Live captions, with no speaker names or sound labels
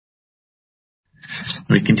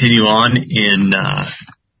We continue on in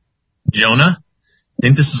Jonah. I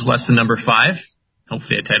think this is lesson number 5.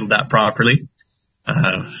 Hopefully I titled that properly.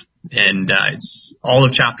 It's all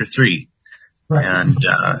of chapter 3. Right. And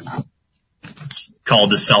it's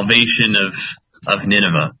called the salvation of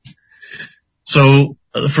Nineveh. So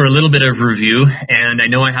for a little bit of review, and I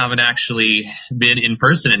know I haven't actually been in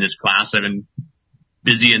person in this class. I've been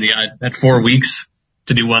busy at 4 weeks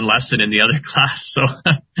to do one lesson in the other class.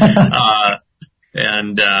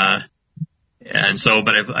 So,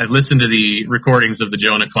 but I've listened to the recordings of the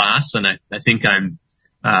Jonah class, and I think I'm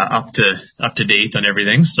up to date on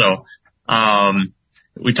everything. So,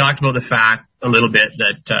 we talked about the fact a little bit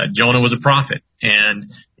that Jonah was a prophet, and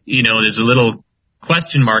there's a little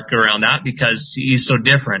question mark around that because he's so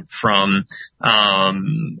different from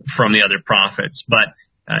the other prophets. But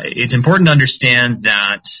it's important to understand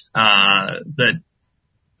that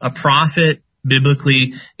a prophet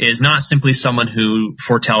biblically is not simply someone who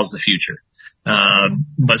foretells the future,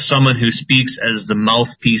 but someone who speaks as the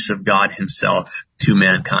mouthpiece of God himself to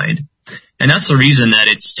mankind. And that's the reason that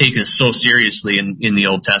it's taken so seriously in the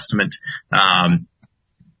Old Testament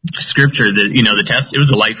scripture that, it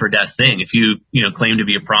was a life or death thing. If you claim to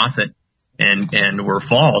be a prophet and were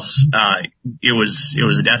false, it was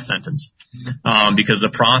a death sentence. Because the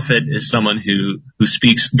prophet is someone who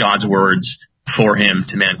speaks God's words for him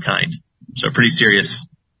to mankind. So pretty serious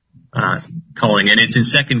calling. And it's in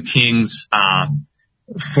 2 Kings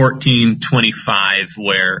 14:25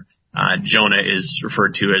 where Jonah is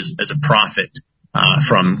referred to as a prophet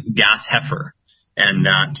from Gath Hepher. And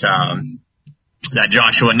that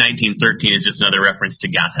Joshua 19:13 is just another reference to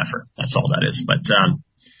Gath Hepher. That's all that is. But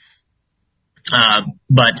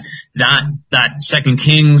that 2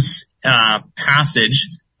 Kings passage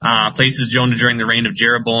places Jonah during the reign of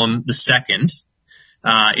Jeroboam II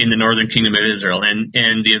in the northern kingdom of Israel, and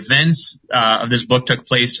the events of this book took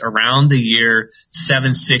place around the year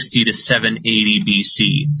 760 to 780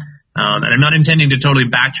 BC. And I'm not intending to totally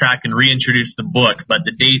backtrack and reintroduce the book, but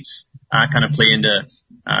the dates kind of play into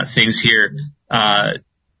things here.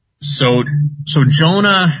 So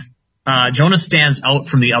Jonah stands out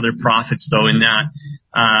from the other prophets, though, in that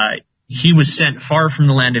he was sent far from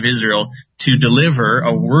the land of Israel to deliver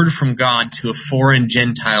a word from God to a foreign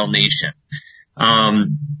Gentile nation.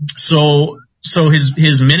 So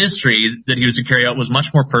his ministry that he was to carry out was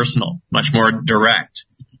much more personal, much more direct.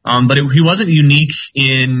 But he wasn't unique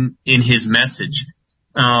in his message.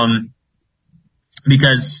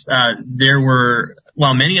 Because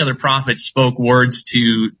while many other prophets spoke words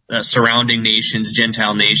to surrounding nations,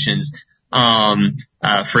 Gentile nations,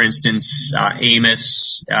 for instance,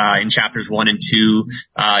 Amos in chapters 1 and 2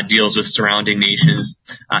 deals with surrounding nations.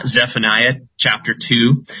 Zephaniah chapter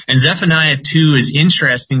 2, and Zephaniah 2 is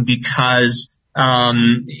interesting because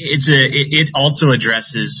it also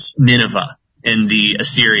addresses Nineveh and the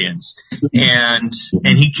Assyrians, and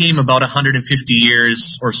he came about 150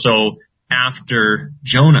 years or so after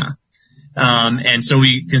Jonah. And so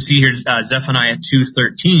we can see here Zephaniah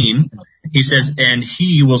 2:13. He says, "And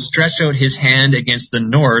he will stretch out his hand against the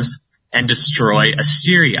north and destroy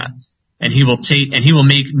Assyria, and he will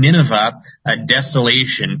make Nineveh a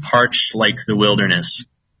desolation, parched like the wilderness."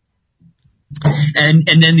 And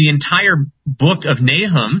then the entire book of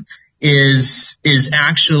Nahum is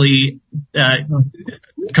actually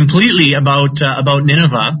completely about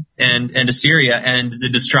Nineveh and Assyria and the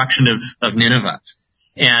destruction of Nineveh.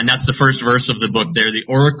 And that's the first verse of the book there, the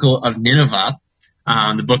Oracle of Nineveh,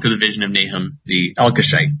 the book of the vision of Nahum, the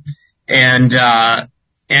Elkoshite. And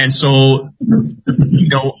so,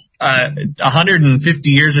 150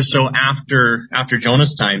 years or so after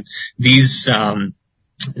Jonah's time, these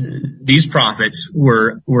prophets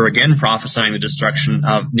were again prophesying the destruction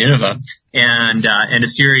of Nineveh, and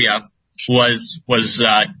Assyria was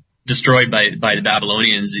destroyed by the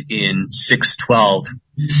Babylonians in 612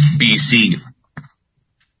 BC.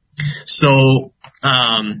 So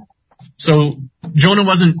Jonah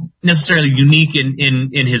wasn't necessarily unique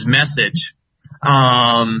in his message.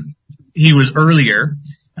 He was earlier,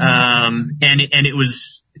 and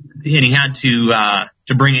he had to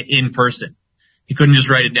bring it in person. He couldn't just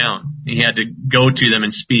write it down. He had to go to them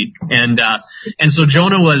and speak. And so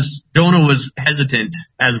Jonah was hesitant,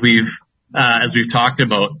 as we've talked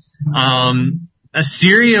about.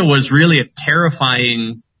 Assyria was really a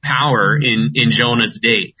terrifying power in Jonah's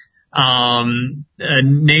day.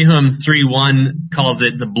 Nahum 3:1 calls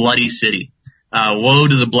it the bloody city. Woe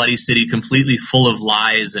to the bloody city, completely full of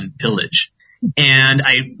lies and pillage. And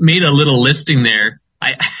I made a little listing there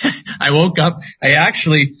I I woke up. It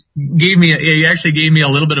actually gave me a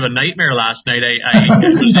little bit of a nightmare last night. I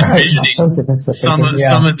was envisioning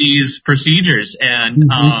some of these procedures, and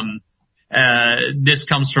this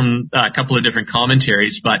comes from a couple of different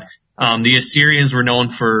commentaries, but the Assyrians were known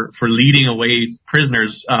for leading away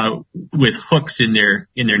prisoners with hooks in their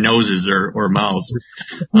noses or mouths.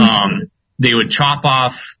 They would chop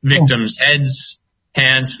off victims' heads,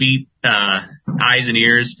 hands, feet, eyes, and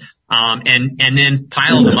ears, and then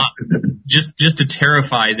pile them up just to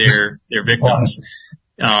terrify their victims.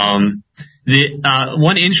 One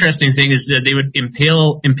interesting thing is that they would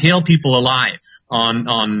impale people alive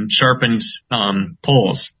on sharpened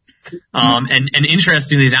poles. And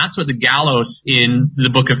interestingly, that's what the gallows in the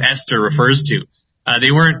book of Esther refers to.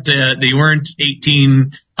 They weren't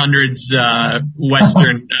 1800s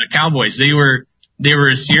Western cowboys. They were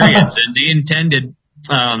Assyrians, and they intended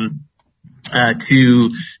to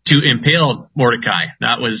impale Mordecai.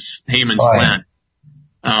 That was Haman's plan.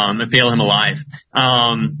 Impale him alive.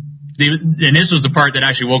 And this was the part that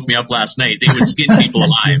actually woke me up last night. They would skin people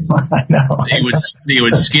alive. I know. They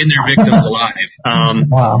would skin their victims alive.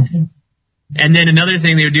 Wow. And then another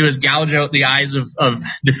thing they would do is gouge out the eyes of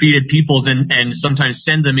defeated peoples and sometimes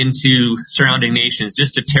send them into surrounding nations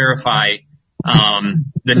just to terrify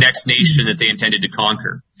the next nation that they intended to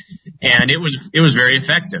conquer. And it was very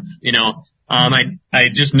effective. I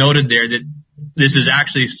just noted there that this is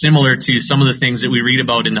actually similar to some of the things that we read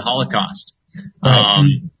about in the Holocaust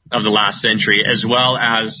of the last century, as well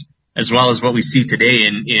as what we see today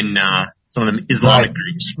in some of the Islamic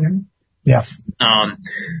groups. Yeah.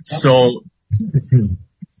 So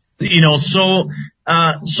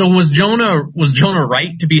was Jonah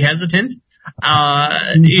right to be hesitant?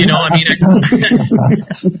 I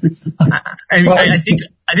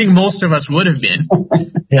think most of us would have been.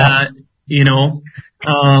 Yeah.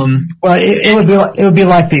 Well, it would be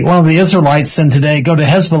like one of the Israelites and today go to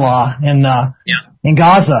Hezbollah in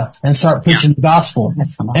Gaza and start preaching the gospel.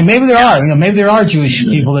 And maybe there are Jewish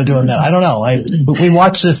people that are doing that. I don't know. We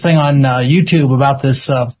watched this thing on YouTube about this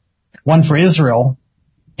one for Israel,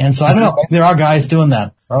 and so I don't know. Maybe there are guys doing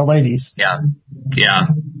that, or ladies. Yeah.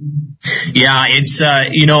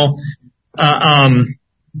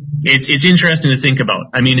 It's it's interesting to think about.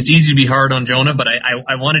 I mean, it's easy to be hard on Jonah, but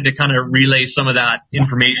I wanted to kind of relay some of that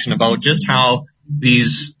information about just how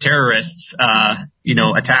these terrorists,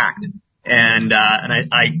 attacked. And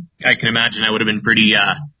I can imagine I would have been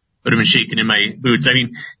would have been shaking in my boots. I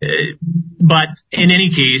mean, but in any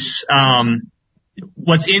case,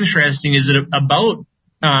 what's interesting is that about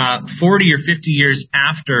 40 or 50 years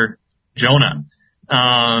after Jonah,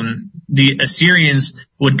 the Assyrians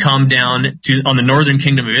would come down on the northern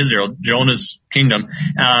kingdom of Israel, Jonah's kingdom,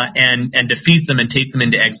 and defeat them and take them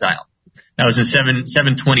into exile. That was in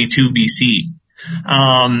 722 BC.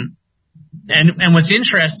 And what's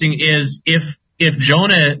interesting is if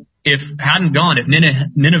Jonah, if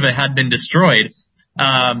Nineveh had been destroyed,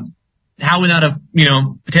 how would that have,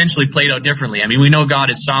 potentially played out differently? I mean, we know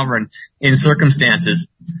God is sovereign in circumstances,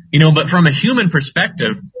 but from a human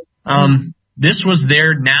perspective, this was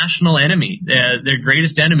their national enemy, their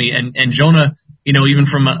greatest enemy, and Jonah, even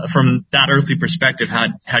from that earthly perspective,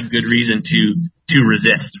 had good reason to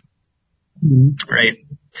resist, right?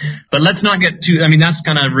 But let's not get too. I mean, that's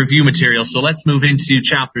kind of review material. So let's move into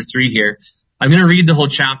chapter 3 here. I'm going to read the whole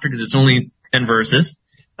chapter because it's only 10 verses.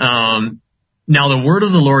 Now the word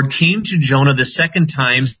of the Lord came to Jonah the second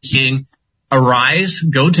time, saying, "Arise,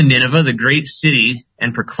 go to Nineveh, the great city,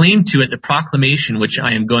 and proclaim to it the proclamation which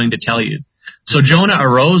I am going to tell you." So Jonah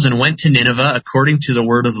arose and went to Nineveh according to the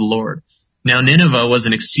word of the Lord. Now Nineveh was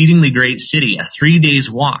an exceedingly great city, a 3 days'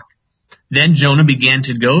 walk. Then Jonah began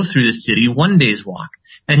to go through the city 1 day's walk.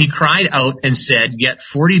 And he cried out and said, "Yet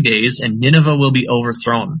 40 days, and Nineveh will be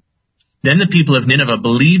overthrown." Then the people of Nineveh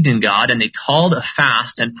believed in God, and they called a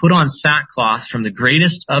fast and put on sackcloth from the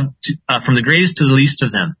greatest to the least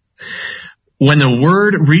of them. When the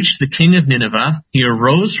word reached the king of Nineveh, he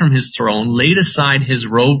arose from his throne, laid aside his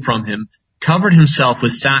robe from him, covered himself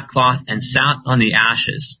with sackcloth, and sat on the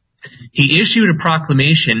ashes. He issued a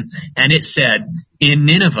proclamation, and it said, "In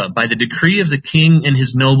Nineveh, by the decree of the king and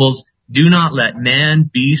his nobles, do not let man,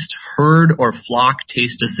 beast, herd, or flock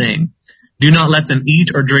taste a thing. Do not let them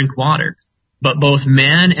eat or drink water. But both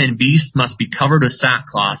man and beast must be covered with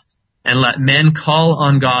sackcloth, and let men call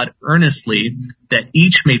on God earnestly, that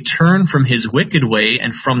each may turn from his wicked way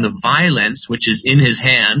and from the violence which is in his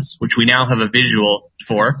hands," which we now have a visual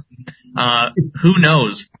for. Who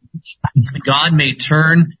knows? God may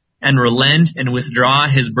turn and relent and withdraw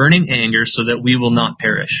his burning anger so that we will not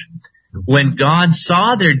perish. When God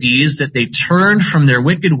saw their deeds, that they turned from their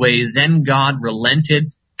wicked ways, then God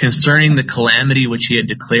relented concerning the calamity which he had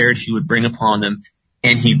declared he would bring upon them,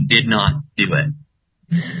 and he did not do it.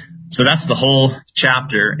 So that's the whole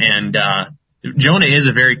chapter, and Jonah is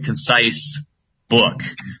a very concise book.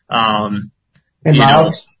 And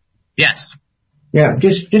Miles? Yes. Yeah,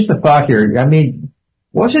 just a thought here. I mean,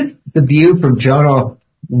 wasn't the view from Jonah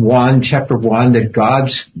 1, chapter 1, that God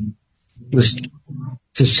was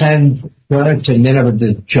to send Jonah to Nineveh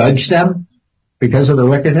to judge them because of their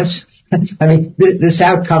wickedness? I mean, this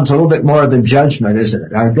outcome's a little bit more than judgment,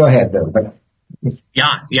 isn't it? Go ahead, Bill.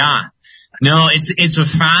 Yeah. No, it's a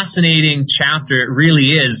fascinating chapter. It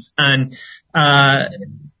really is. And,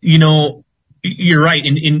 you're right.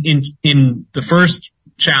 In the first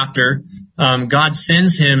chapter, God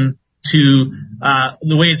sends him to,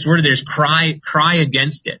 the way it's worded there is cry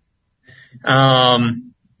against it.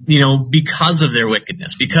 Because of their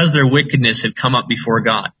wickedness, because their wickedness had come up before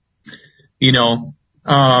God.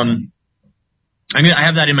 I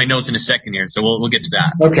have that in my notes in a second here, so we'll get to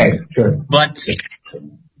that. Okay, sure. But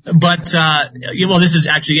this is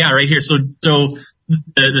actually, right here. So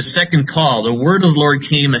the second call, the word of the Lord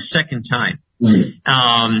came a second time.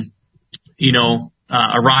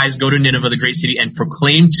 Arise, go to Nineveh, the great city, and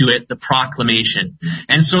proclaim to it the proclamation.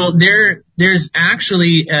 And so there's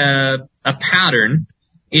actually a pattern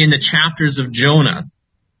in the chapters of Jonah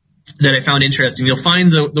that I found interesting. You'll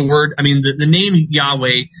find the word, the name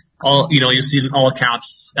Yahweh, you'll see it in all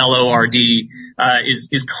caps, Lord,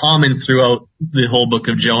 is common throughout the whole book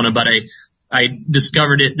of Jonah, but I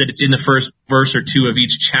discovered that it's in the first verse or two of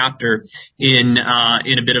each chapter in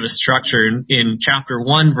a bit of a structure. In chapter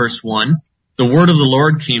 1, verse 1, the word of the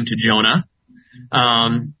Lord came to Jonah.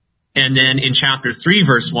 And then in chapter 3,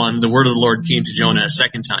 verse 1, the word of the Lord came to Jonah a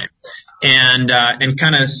second time. And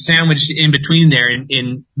kind of sandwiched in between there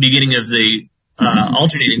in beginning of the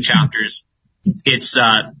alternating chapters, it's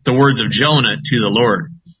the words of Jonah to the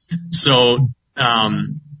Lord. So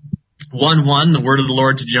 1:1, the word of the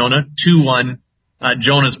Lord to Jonah. 2:1,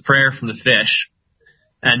 Jonah's prayer from the fish.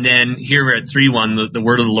 And then here we're at 3:1, the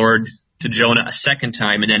word of the Lord to Jonah a second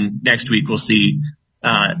time. And then next week we'll see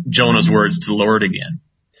Jonah's words to the Lord again.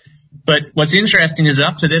 But what's interesting is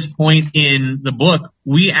up to this point in the book,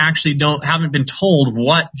 we actually haven't been told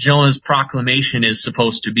what Jonah's proclamation is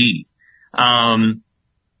supposed to be.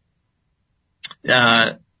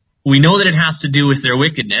 We know that it has to do with their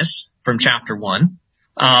wickedness from chapter 1.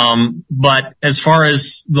 But as far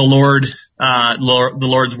as the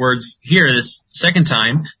Lord's words here this second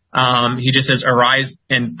time, he just says, arise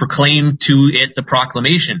and proclaim to it the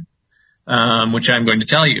proclamation, which I'm going to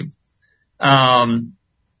tell you.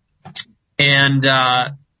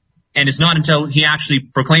 And it's not until he actually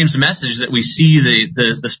proclaims the message that we see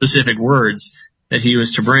the specific words that he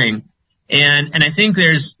was to bring. And I think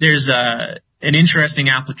there's an interesting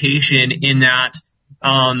application in that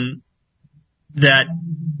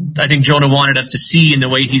I think Jonah wanted us to see in the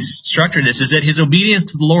way he's structured this, is that his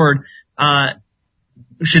obedience to the Lord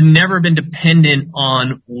should never have been dependent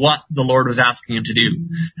on what the Lord was asking him to do,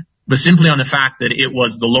 but simply on the fact that it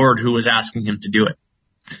was the Lord who was asking him to do it.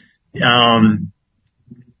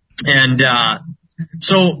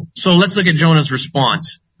 So let's look at Jonah's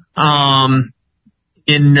response.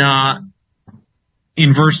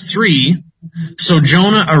 In verse 3, so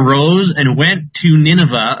Jonah arose and went to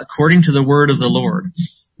Nineveh according to the word of the Lord.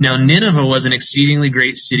 Now Nineveh was an exceedingly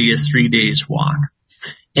great city, a 3 days walk.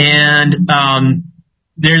 And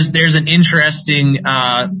there's an interesting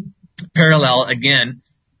parallel again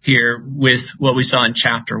here with what we saw in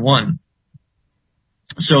chapter 1.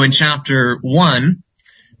 So in chapter 1,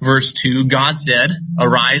 verse 2, God said,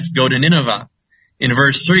 arise, go to Nineveh. In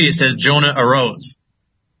verse 3, it says Jonah arose.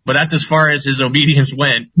 But that's as far as his obedience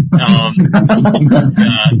went. He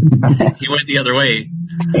went the other way.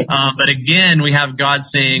 But again, we have God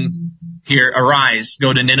saying here, arise,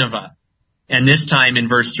 go to Nineveh. And this time in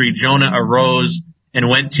verse 3, Jonah arose and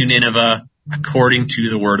went to Nineveh according to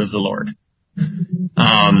the word of the Lord.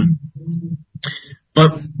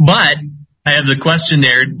 But I have the question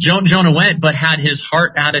there. Jonah went, but had his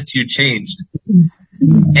heart attitude changed?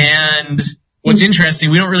 And what's interesting,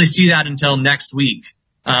 we don't really see that until next week,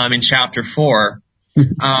 in chapter 4.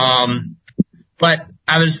 But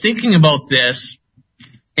I was thinking about this,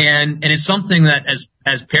 and it's something that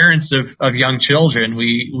as parents of young children,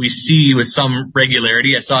 we see with some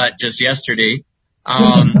regularity. I saw it just yesterday.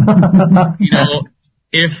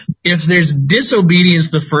 If there's disobedience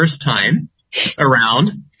the first time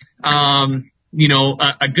around,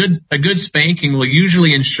 a good spanking will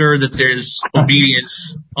usually ensure that there's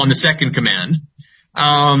obedience on the second command.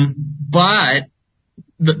 But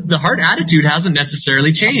the heart attitude hasn't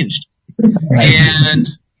necessarily changed. Right. And,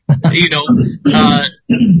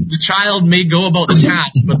 the child may go about the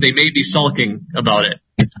task, but they may be sulking about it,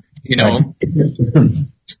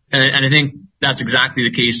 And I think that's exactly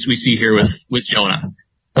the case we see here with Jonah.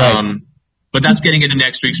 Right. But that's getting into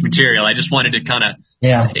next week's material. I just wanted to kind of,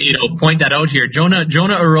 point that out here.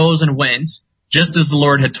 Jonah arose and went just as the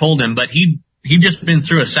Lord had told him, but he'd just been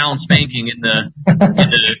through a sound spanking in the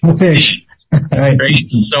fish. Right.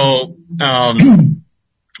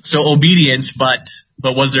 So obedience, but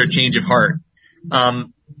was there a change of heart?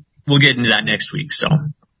 We'll get into that next week. So,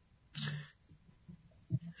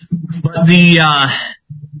 but the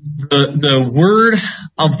word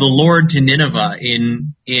of the Lord to Nineveh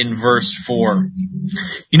in verse 4.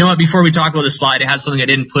 You know what? Before we talk about the slide, I had something I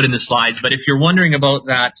didn't put in the slides. But if you're wondering about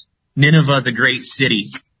that Nineveh, the great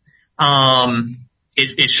city,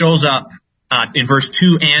 it shows up in verse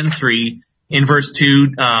 2 and 3. In verse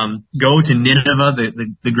 2, go to Nineveh,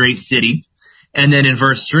 the great city. And then in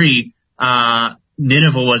verse 3,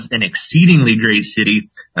 Nineveh was an exceedingly great city,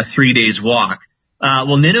 a 3 days walk.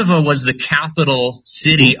 Nineveh was the capital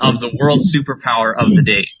city of the world superpower of the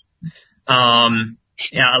day. A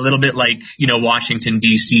little bit like, Washington,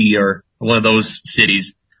 D.C. or one of those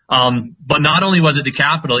cities. But not only was it the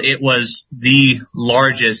capital, it was the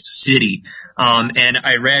largest city. And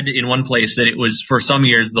I read in one place that it was for some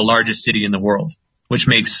years the largest city in the world, which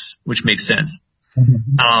makes sense.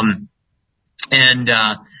 Mm-hmm.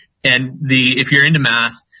 If you're into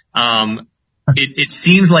math, it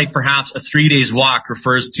seems like perhaps a 3 days walk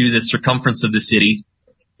refers to the circumference of the city,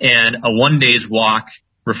 and a 1 day's walk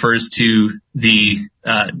refers to the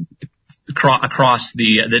across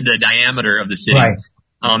the diameter of the city. Right.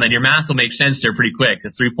 And your math will make sense there pretty quick. The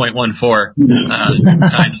 3.14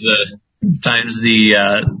 times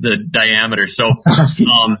the diameter. So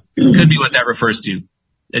it could be what that refers to.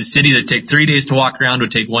 A city that take 3 days to walk around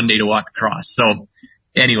would take 1 day to walk across. So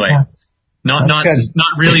anyway, not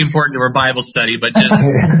really important to our Bible study, but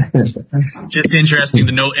just interesting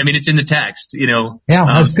to know. I mean, it's in the text.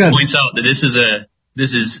 That's good. Points out that this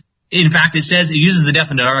is in fact, it uses the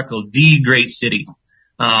definite article, the great city,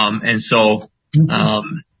 and so.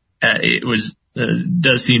 It was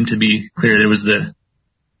does seem to be clear that it was the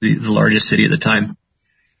largest city at the time.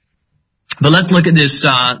 But let's look at this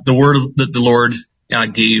the word that the Lord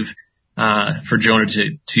gave for Jonah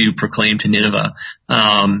to proclaim to Nineveh.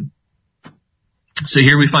 So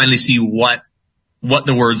here we finally see what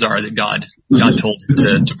the words are that God told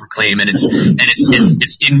him to proclaim, and it's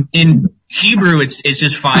in Hebrew it's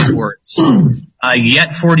just 5 words.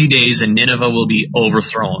 Yet 40 days and Nineveh will be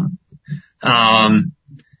overthrown.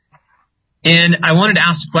 And I wanted to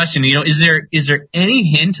ask a question, is there any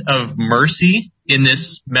hint of mercy in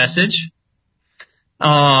this message?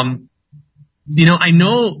 I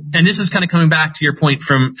know, and this is kind of coming back to your point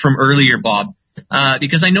from earlier, Bob,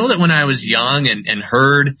 because I know that when I was young and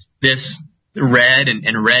heard this read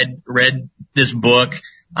this book,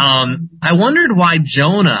 I wondered why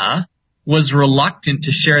Jonah was reluctant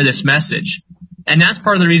to share this message. And that's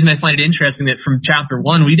part of the reason I find it interesting that from chapter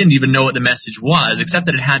 1, we didn't even know what the message was, except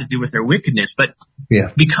that it had to do with their wickedness. But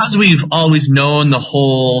because we've always known the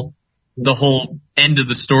whole end of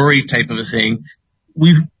the story type of a thing,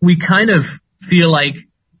 we kind of feel like,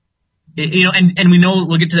 and we know,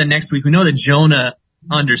 we'll get to that next week, we know that Jonah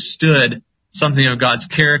understood something of God's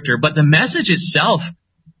character, but the message itself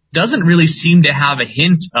doesn't really seem to have a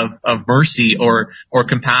hint of mercy or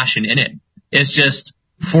compassion in it. It's just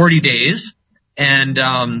 40 days. And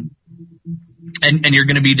you're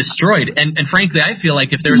going to be destroyed. And frankly, I feel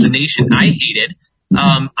like if there was a nation I hated,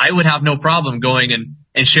 I would have no problem going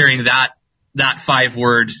and sharing that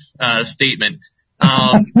 5-word statement.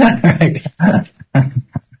 But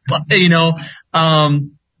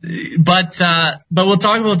we'll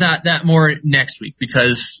talk about that more next week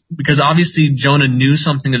because obviously Jonah knew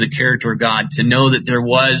something of the character of God to know that there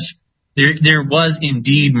was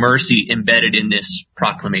indeed mercy embedded in this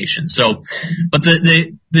proclamation. So, but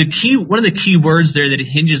the key, one of the key words there that it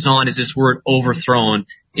hinges on is this word overthrown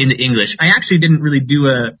in the English. I actually didn't really do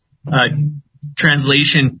a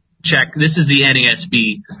translation check. This is the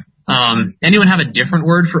NASB. Anyone have a different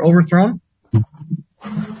word for overthrown?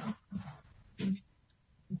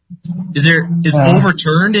 Is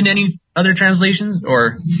overturned in any other translations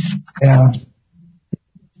or? Yeah.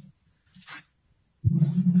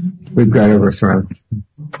 We've got overthrown.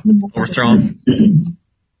 Overthrown?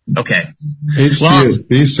 Okay.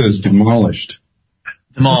 He says demolished.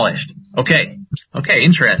 Demolished. Okay. Okay,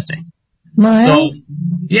 interesting. Miles? So,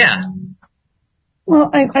 yeah.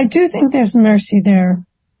 Well, I do think there's mercy there.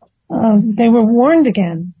 They were warned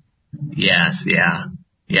again. Yes, yeah.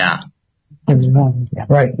 Yeah.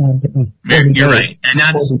 Right. You're right. And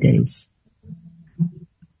that's, 40 days.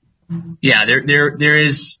 yeah, there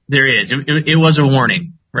is. It was a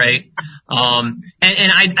warning, right? And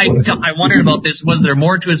I wondered about this. Was there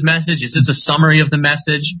more to his message? Is this a summary of the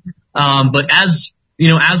message? But as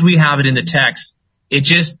we have it in the text, it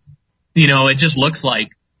just looks like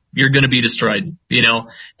you're going to be destroyed,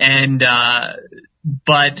 and,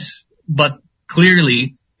 but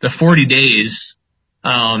clearly the 40 days,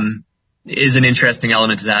 is an interesting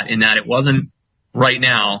element to that, in that it wasn't right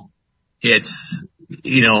now. It's,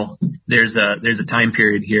 there's a time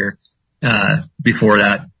period here, before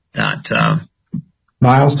that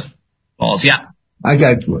Miles? falls. Yeah. I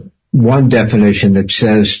got one definition that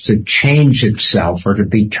says to change itself or to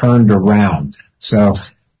be turned around. So.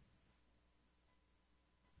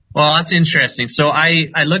 Well, that's interesting. So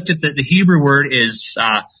I looked at the Hebrew word is,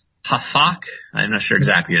 hafak. I'm not sure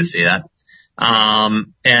exactly how to say that.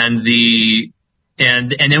 And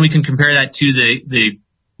then we can compare that to the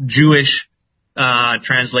Jewish,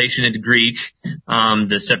 translation into Greek,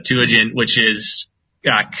 the Septuagint, which is,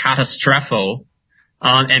 katastrepho.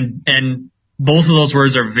 And both of those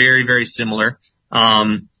words are very, very similar,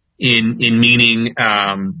 in meaning,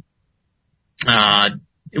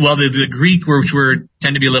 well, the Greek, which we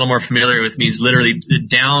tend to be a little more familiar with, means literally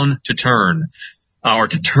down to turn, or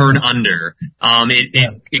to turn under.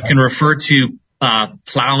 It can refer to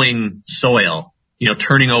plowing soil,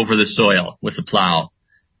 turning over the soil with the plow.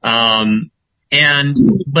 But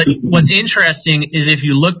what's interesting is if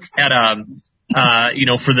you look at for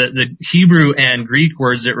the Hebrew and Greek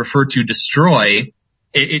words that refer to destroy,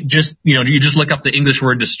 it just you just look up the English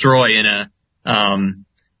word destroy in a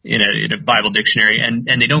Bible dictionary, and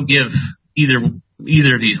they don't give either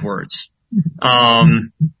of these words.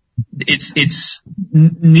 It's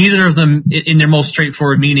neither of them in their most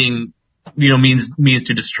straightforward meaning, means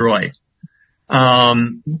to destroy.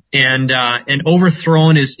 And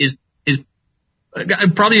overthrown is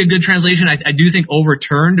probably a good translation. I do think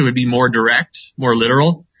overturned would be more direct, more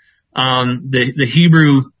literal. The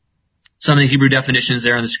Hebrew, some of the Hebrew definitions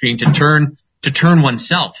there on the screen, to turn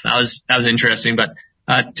oneself. That was interesting, but,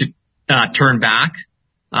 to turn back,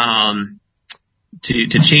 to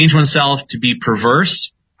change oneself, to be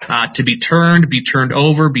perverse, to be turned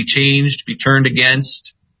over, be changed, be turned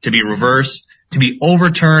against, to be reversed, to be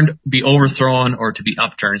overturned, be overthrown, or to be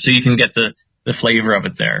upturned. So you can get the flavor of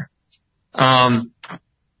it there. But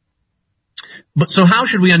so how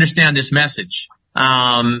should we understand this message?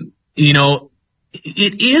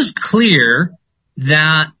 It is clear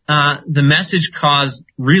that, the message caused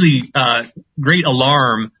really, great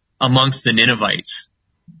alarm amongst the Ninevites.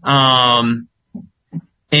 And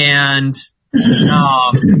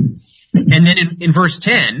then in verse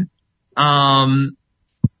 10,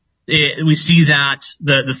 we see that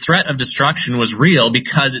the threat of destruction was real,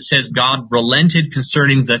 because it says God relented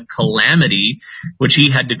concerning the calamity which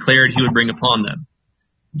he had declared he would bring upon them.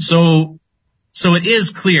 So it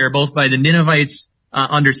is clear, both by the Ninevites'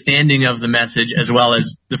 understanding of the message, as well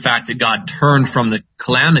as the fact that God turned from the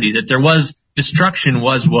calamity, that there was destruction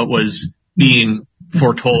was what was being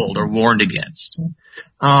foretold or warned against.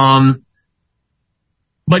 But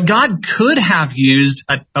God could have used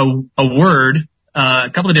a word, a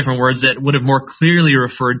couple of different words that would have more clearly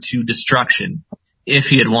referred to destruction if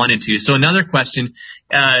he had wanted to. So another question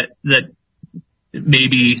that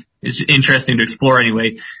maybe is interesting to explore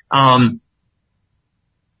anyway,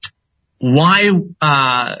 why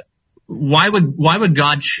would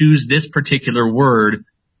God choose this particular word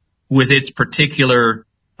with its particular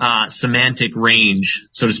semantic range,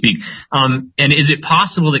 so to speak? And is it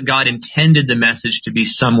possible that God intended the message to be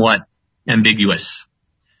somewhat ambiguous?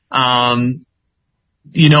 Is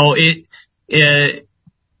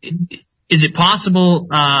it possible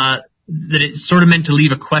that it's sort of meant to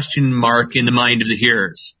leave a question mark in the mind of the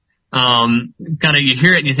hearers? Kind of, you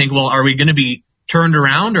hear it and you think, well, are we going to be turned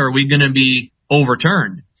around, or are we going to be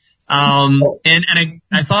overturned? And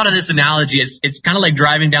I thought of this analogy. It's kind of like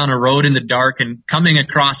driving down a road in the dark and coming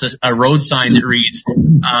across a road sign that reads,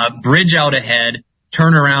 bridge out ahead,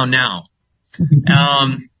 turn around now.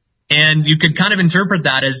 And you could kind of interpret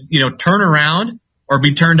that as, turn around or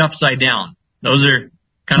be turned upside down. Those are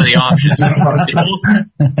kind of the options.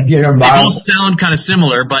 They both sound kind of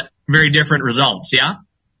similar, but very different results. Yeah.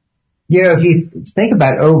 If you think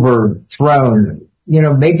about overthrown,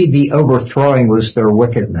 maybe the overthrowing was their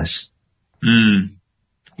wickedness.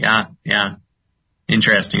 Yeah.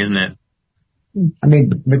 Interesting, isn't it? I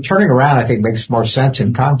mean, but turning around, I think, makes more sense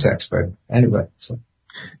in context, but anyway. So.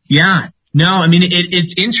 Yeah. No, I mean,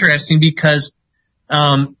 it's interesting because,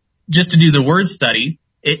 just to do the word study,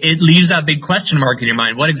 it leaves that big question mark in your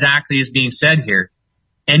mind. What exactly is being said here?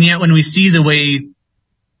 And yet when we see the way,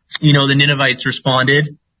 the Ninevites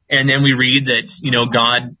responded, and then we read that,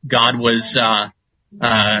 God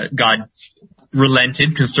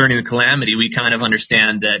relented concerning the calamity, we kind of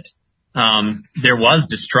understand that, there was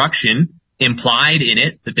destruction implied in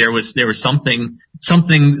it, that there was something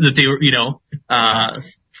that they were,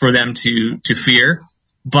 for them to fear,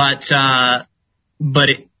 but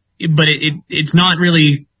it's not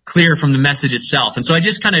really clear from the message itself. And so it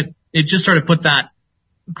just sort of put that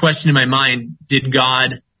question in my mind. Did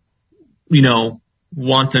God,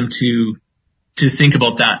 want them to think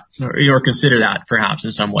about that or consider that perhaps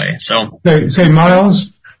in some way? So say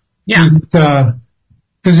Miles, yeah.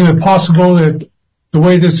 Isn't it possible that the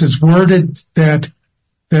way this is worded, that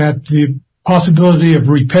the possibility of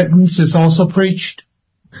repentance is also preached?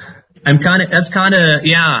 That's kind of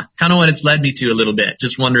what it's led me to a little bit.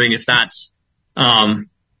 Just wondering if that's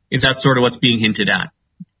sort of what's being hinted at,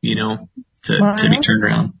 to be turned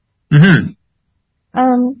around.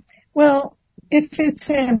 Mm-hmm. Well, if it's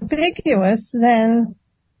ambiguous, then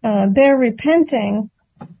they're repenting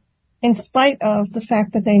in spite of the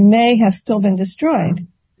fact that they may have still been destroyed.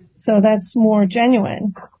 So that's more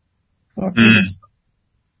genuine.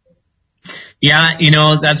 Yeah,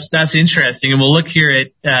 that's interesting, and we'll look here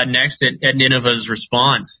at next at Nineveh's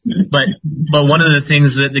response. But one of the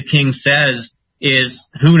things that the king says is,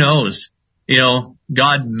 who knows?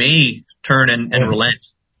 God may turn and relent.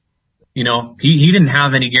 He didn't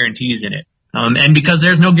have any guarantees in it, and because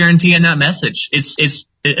there's no guarantee in that message, it's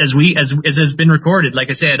as has been recorded.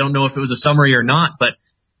 Like I say, I don't know if it was a summary or not, but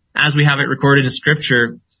as we have it recorded in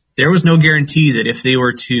Scripture, there was no guarantee that if they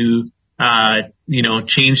were to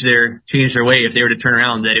change their way, if they were to turn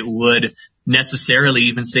around, that it would necessarily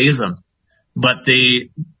even save them. But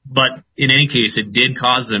in any case, it did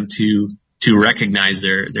cause them to recognize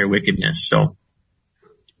their wickedness. So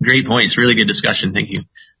great points. Really good discussion. Thank you.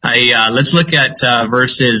 Let's look at,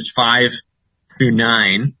 verses 5 through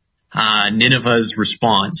 9, Nineveh's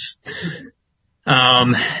response.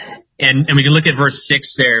 And we can look at verse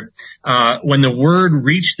 6 there. When the word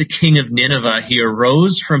reached the king of Nineveh, he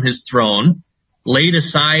arose from his throne, laid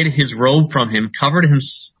aside his robe from him, covered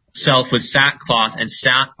himself with sackcloth, and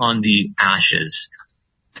sat on the ashes.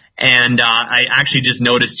 And I actually just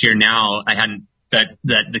noticed here now, that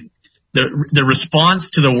the response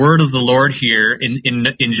to the word of the Lord here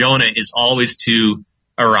in Jonah is always to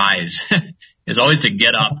arise. Is always to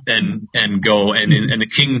get up and go. And the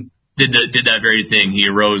king did that very thing. He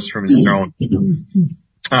arose from his throne.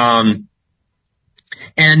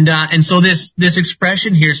 And so this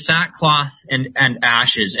expression here, sackcloth and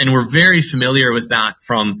ashes, and we're very familiar with that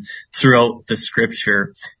from throughout the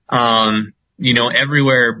Scripture.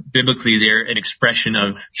 Everywhere biblically, they're an expression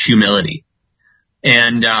of humility.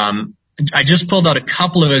 And I just pulled out a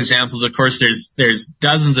couple of examples. Of course, there's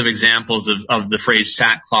dozens of examples of the phrase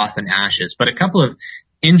sackcloth and ashes, but a couple of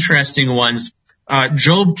interesting ones.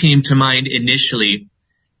 Job came to mind initially,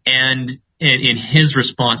 and in his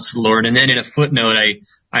response to the Lord, and then in a footnote,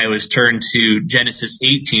 I was turned to Genesis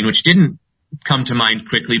 18, which didn't come to mind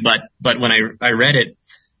quickly, but when I read it,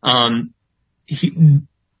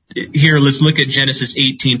 here let's look at Genesis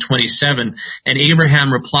 18:27. And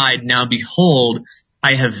Abraham replied, "Now behold,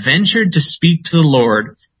 I have ventured to speak to the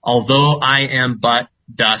Lord, although I am but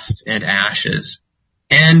dust and ashes."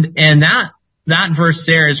 And that verse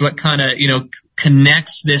there is what kind of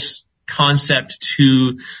connects this concept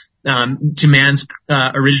to man's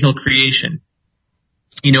original creation.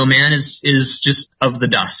 Man is just of the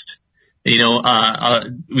dust.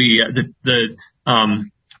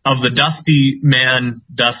 Of the dusty man,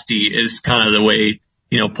 dusty is kind of the way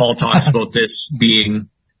Paul talks about this being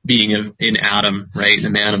in Adam, right? The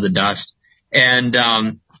man of the dust, and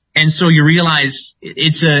so you realize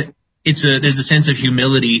there's a sense of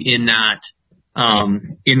humility in that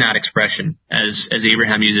expression as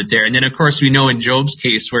Abraham used it there. And then of course we know in Job's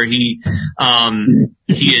case where he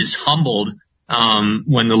is humbled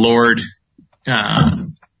when the Lord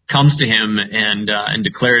comes to him and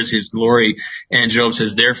declares his glory, and Job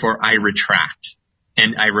says, "Therefore I retract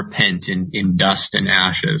and I repent in dust and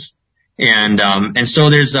ashes." And so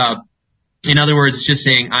there's in other words, it's just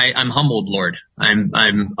saying, I'm humbled, Lord. I'm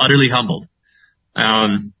utterly humbled.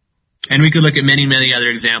 And we could look at many, many other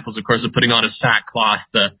examples, of course, of putting on a sackcloth,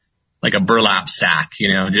 like a burlap sack,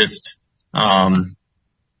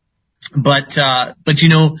 but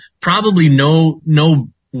probably no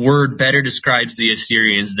word better describes the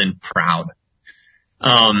Assyrians than proud.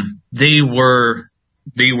 They were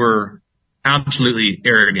absolutely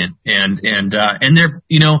arrogant, and they're,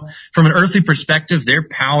 from an earthly perspective, their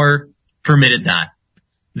power permitted that.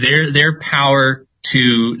 Their power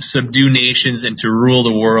to subdue nations and to rule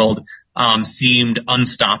the world seemed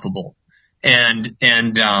unstoppable, and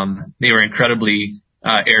they were incredibly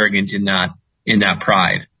arrogant in that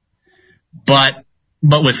pride. But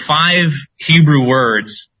with 5 Hebrew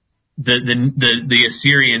words, the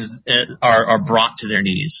Assyrians are brought to their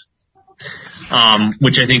knees,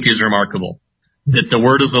 which I think is remarkable. That the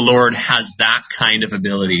word of the Lord has that kind of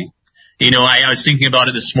ability. You know, I was thinking about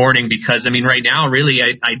it this morning because, I mean, right now, really,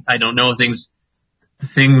 I don't know, things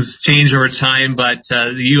change over time, but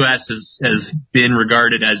the U.S. has been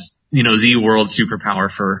regarded as, you know, the world superpower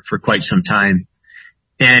for quite some time.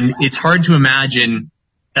 And it's hard to imagine,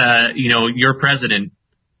 you know, your president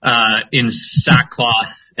in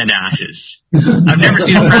sackcloth and ashes. I've never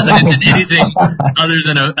seen a president in anything other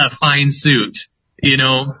than a fine suit, you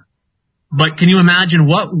know. But can you imagine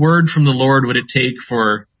what word from the Lord would it take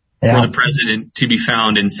for the president to be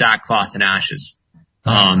found in sackcloth and ashes?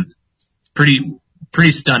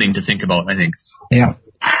 Pretty stunning to think about, I think. Yeah.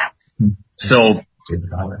 So,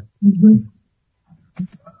 though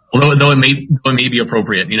it may be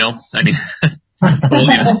appropriate, you know, I mean, we'll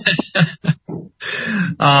leave it.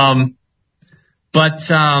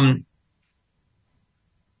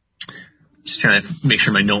 Just trying to make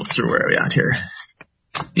sure my notes are where we're at here.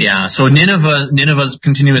 Yeah, so Nineveh's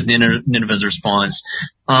continue with Nineveh's response.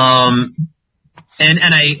 And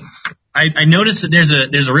I noticed that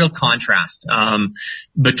there's a real contrast,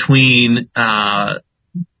 between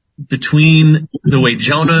the way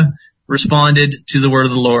Jonah responded to the word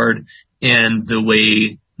of the Lord and the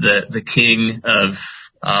way the king of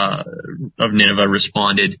Nineveh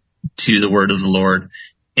responded to the word of the Lord.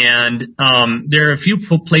 And, there are a few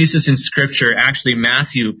places in scripture, actually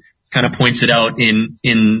Matthew kind of points it out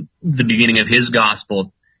in the beginning of his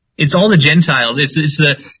gospel. It's all the Gentiles.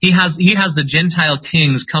 He has the Gentile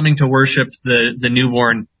kings coming to worship the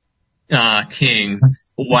newborn, king,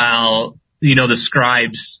 while, you know, the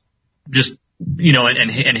scribes just, you know,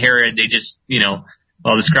 and Herod, they just, you know,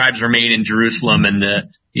 well, the scribes remain in Jerusalem and they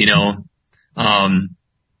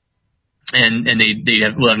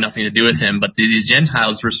will have nothing to do with him. But these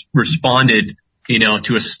Gentiles responded, you know,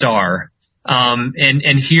 to a star.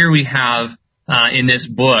 And here we have, in this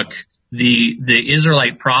book, the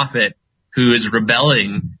Israelite prophet who is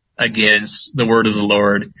rebelling against the word of the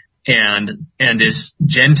Lord, and this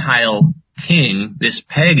Gentile king, this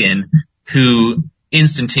pagan, who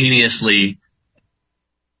instantaneously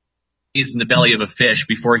is in the belly of a fish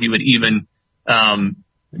before he would even,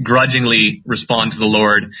 grudgingly respond to the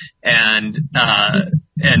Lord, and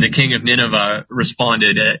the king of Nineveh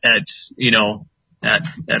responded at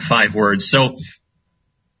 5 words. So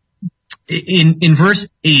in verse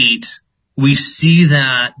 8, we see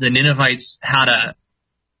that the Ninevites had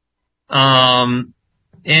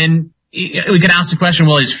and we could ask the question,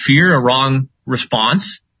 well, is fear a wrong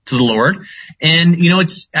response to the Lord? And, you know,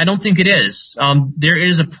 I don't think it is. There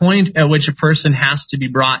is a point at which a person has to be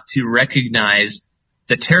brought to recognize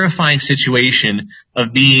the terrifying situation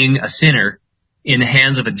of being a sinner in the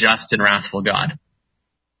hands of a just and wrathful God.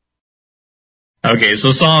 Okay,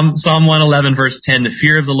 so Psalm 111 verse 10, the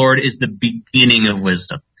fear of the Lord is the beginning of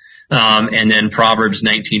wisdom. And then Proverbs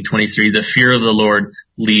 19:23, the fear of the Lord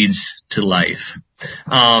leads to life.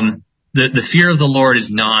 The fear of the Lord is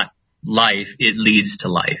not life, it leads to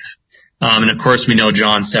life. And of course we know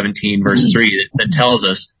John 17 verse 3 that tells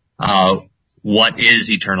us, what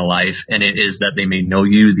is eternal life, and it is that they may know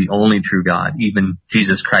you, the only true God, even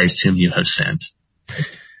Jesus Christ whom you have sent.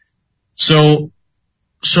 So,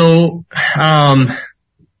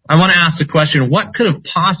 I want to ask the question, what could have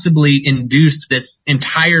possibly induced this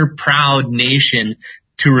entire proud nation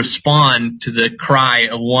to respond to the cry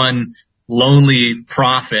of one lonely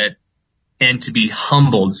prophet and to be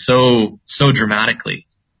humbled so dramatically?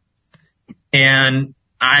 And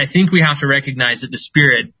I think we have to recognize that the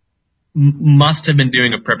Spirit must have been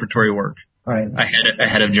doing a preparatory work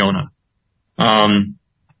ahead of Jonah.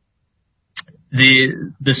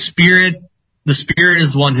 The Spirit is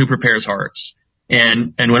the one who prepares hearts.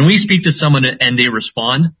 And when we speak to someone and they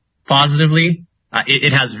respond positively,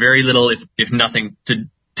 it has very little, if nothing, to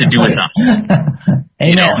do with us. Amen.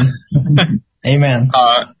 You know? Amen.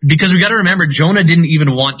 Because we got to remember, Jonah didn't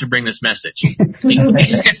even want to bring this message. He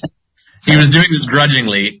was doing this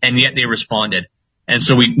grudgingly, and yet they responded. And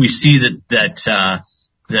so we see that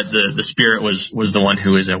the Spirit was the one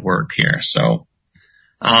who is at work here. So,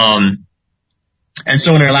 and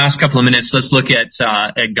so in our last couple of minutes, let's look at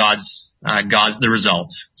God's the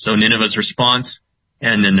results. So Nineveh's response,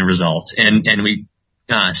 and then the results, and we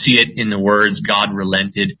see it in the words, God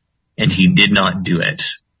relented, and he did not do it.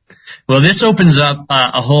 Well, this opens up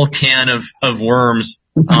a whole can of worms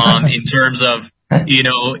in terms of,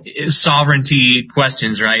 sovereignty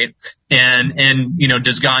questions, right? And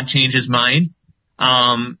does God change his mind?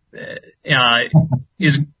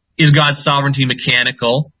 Is God's sovereignty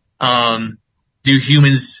mechanical? Do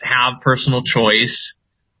humans have personal choice?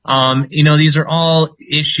 These are all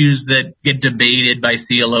issues that get debated by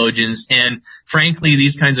theologians, and frankly,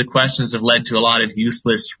 these kinds of questions have led to a lot of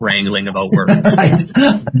useless wrangling about words. Right.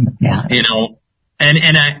 Yeah.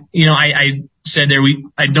 I said there,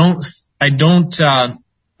 I don't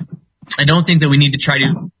think that we need to try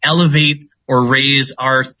to elevate or raise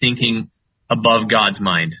our thinking above God's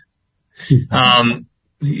mind.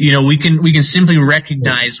 We can simply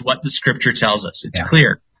recognize what the Scripture tells us. It's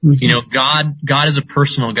clear. God is a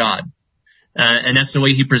personal God. And that's the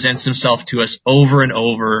way he presents himself to us over and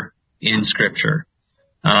over in Scripture.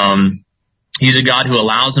 He's a God who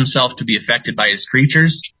allows himself to be affected by his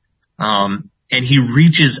creatures. And he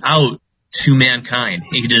reaches out to mankind.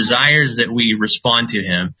 He desires that we respond to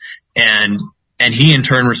him, and he in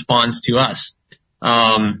turn responds to us.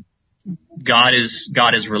 God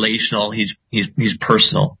is relational. He's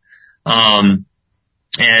personal. And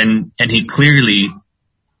he clearly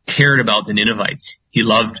cared about the Ninevites.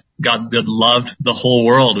 God loved the whole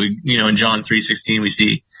world. In John 3:16 we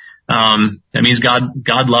see, that means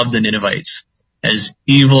God loved the Ninevites, as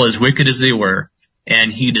evil, as wicked as they were,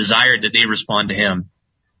 and he desired that they respond to him.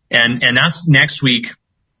 And that's next week.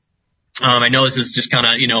 I know this is just kind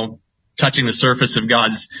of, touching the surface of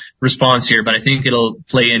God's response here, but I think it'll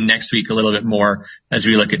play in next week a little bit more as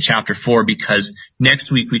we look at chapter 4, because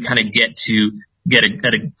next week we kind of get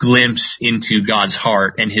a glimpse into God's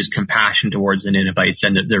heart and his compassion towards the Ninevites,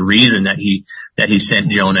 and the reason that he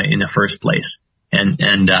sent Jonah in the first place.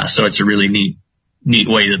 And so it's a really neat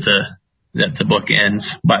way that the book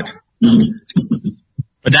ends. But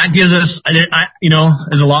that gives us,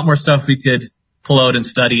 there's a lot more stuff we could pull out and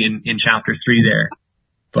study in chapter 3 there.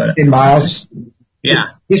 But hey, Miles.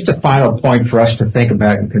 Yeah. Just a final point for us to think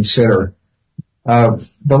about and consider. The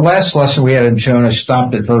last lesson we had in Jonah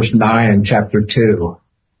stopped at verse 9 in chapter 2.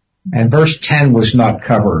 And verse 10 was not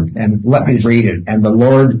covered. And let me read it. And the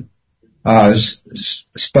Lord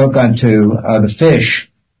spoke unto the fish,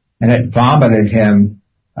 and it vomited him,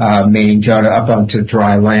 meaning Jonah, up onto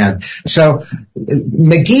dry land. So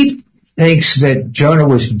McGee thinks that Jonah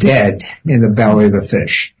was dead in the belly of the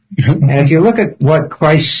fish. And if you look at what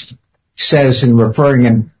Christ says in referring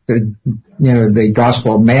him to, the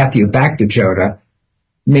Gospel of Matthew back to Jonah,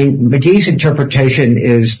 McGee's interpretation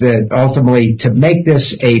is that ultimately to make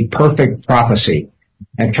this a perfect prophecy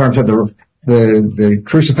in terms of the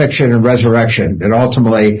crucifixion and resurrection, that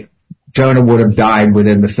ultimately Jonah would have died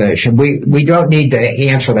within the fish. And we don't need to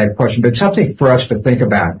answer that question, but something for us to think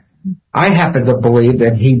about. I happen to believe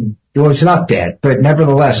that he was not dead, but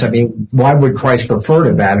nevertheless, why would Christ refer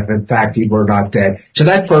to that if in fact he were not dead? So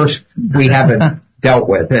that verse we haven't dealt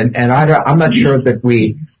with, and I'm not sure that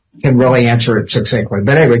we can really answer it succinctly.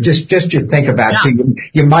 But anyway, just you think about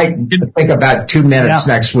you might think about 2 minutes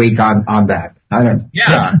next week on that. I don't know.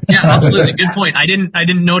 Yeah, absolutely. Good point. I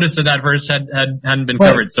didn't notice that verse hadn't been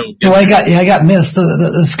covered. So I got missed.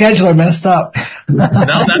 The scheduler messed up. No,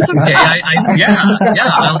 that's okay. I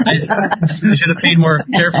should have paid more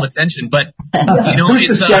careful attention. But who's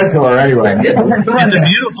the scheduler anyway?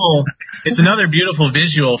 It's another beautiful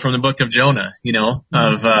visual from the book of Jonah.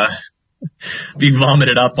 Of being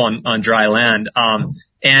vomited up on dry land.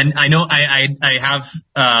 And I know I have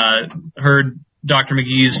heard Dr.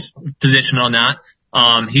 McGee's position on that.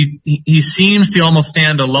 He seems to almost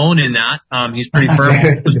stand alone in that. He's pretty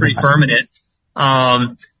firm in it.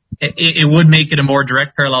 It would make it a more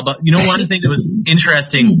direct parallel. But one thing that was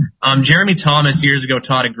interesting, Jeremy Thomas years ago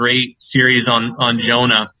taught a great series on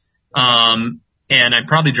Jonah. And I'm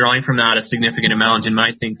probably drawing from that a significant amount in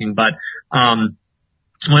my thinking. But,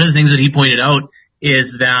 one of the things that he pointed out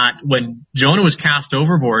is that when Jonah was cast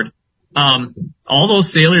overboard, all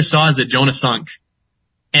those sailors saw is that Jonah sunk.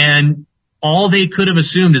 And all they could have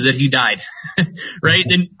assumed is that he died. Right?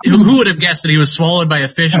 And who would have guessed that he was swallowed by a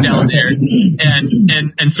fish down there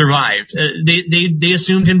and survived? They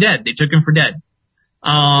assumed him dead. They took him for dead.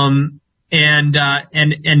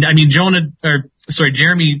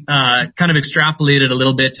 Jeremy kind of extrapolated a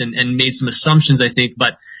little bit and made some assumptions, I think,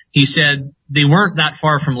 but he said they weren't that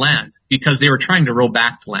far from land because they were trying to row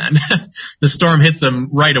back to land. The storm hit them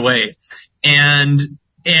right away. And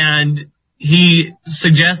he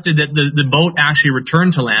suggested that the boat actually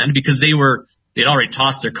returned to land because they'd already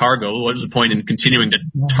tossed their cargo. What was the point in continuing to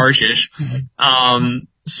Tarshish?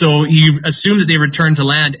 So he assumed that they returned to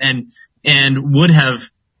land and would have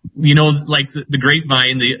like the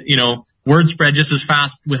grapevine, word spread just as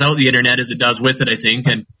fast without the internet as it does with it, I think.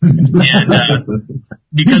 And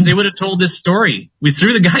because they would have told this story. We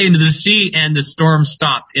threw the guy into the sea and the storm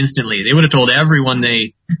stopped instantly. They would have told everyone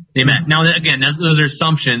they met. Now, again, those are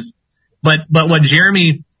assumptions. But what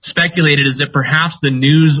Jeremy speculated is that perhaps the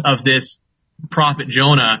news of this prophet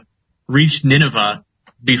Jonah reached Nineveh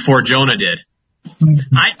before Jonah did.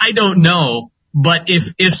 I don't know, but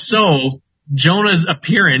if so, Jonah's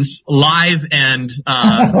appearance live and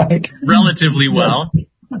relatively well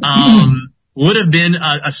would have been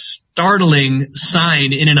a startling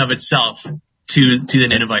sign in and of itself to the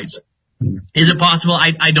Ninevites. Is it possible?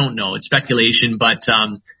 I don't know. It's speculation, but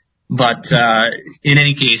in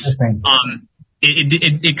any case,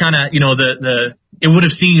 it kind of it would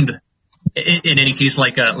have seemed in any case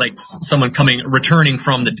like someone returning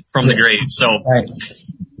from the grave. So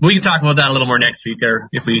we can talk about that a little more next week, or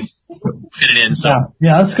if we fit it in. So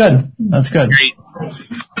yeah, that's good. That's good. Great.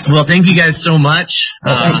 Well, thank you guys so much.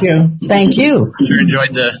 Thank you. Thank you. Sure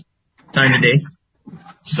enjoyed the time today.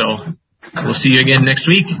 So we'll see you again next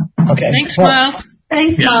week. Okay. Thanks, Miles.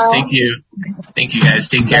 Thanks, Miles. Thank you. Thank you guys.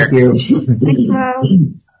 Take care. Thank you. Thanks, Miles.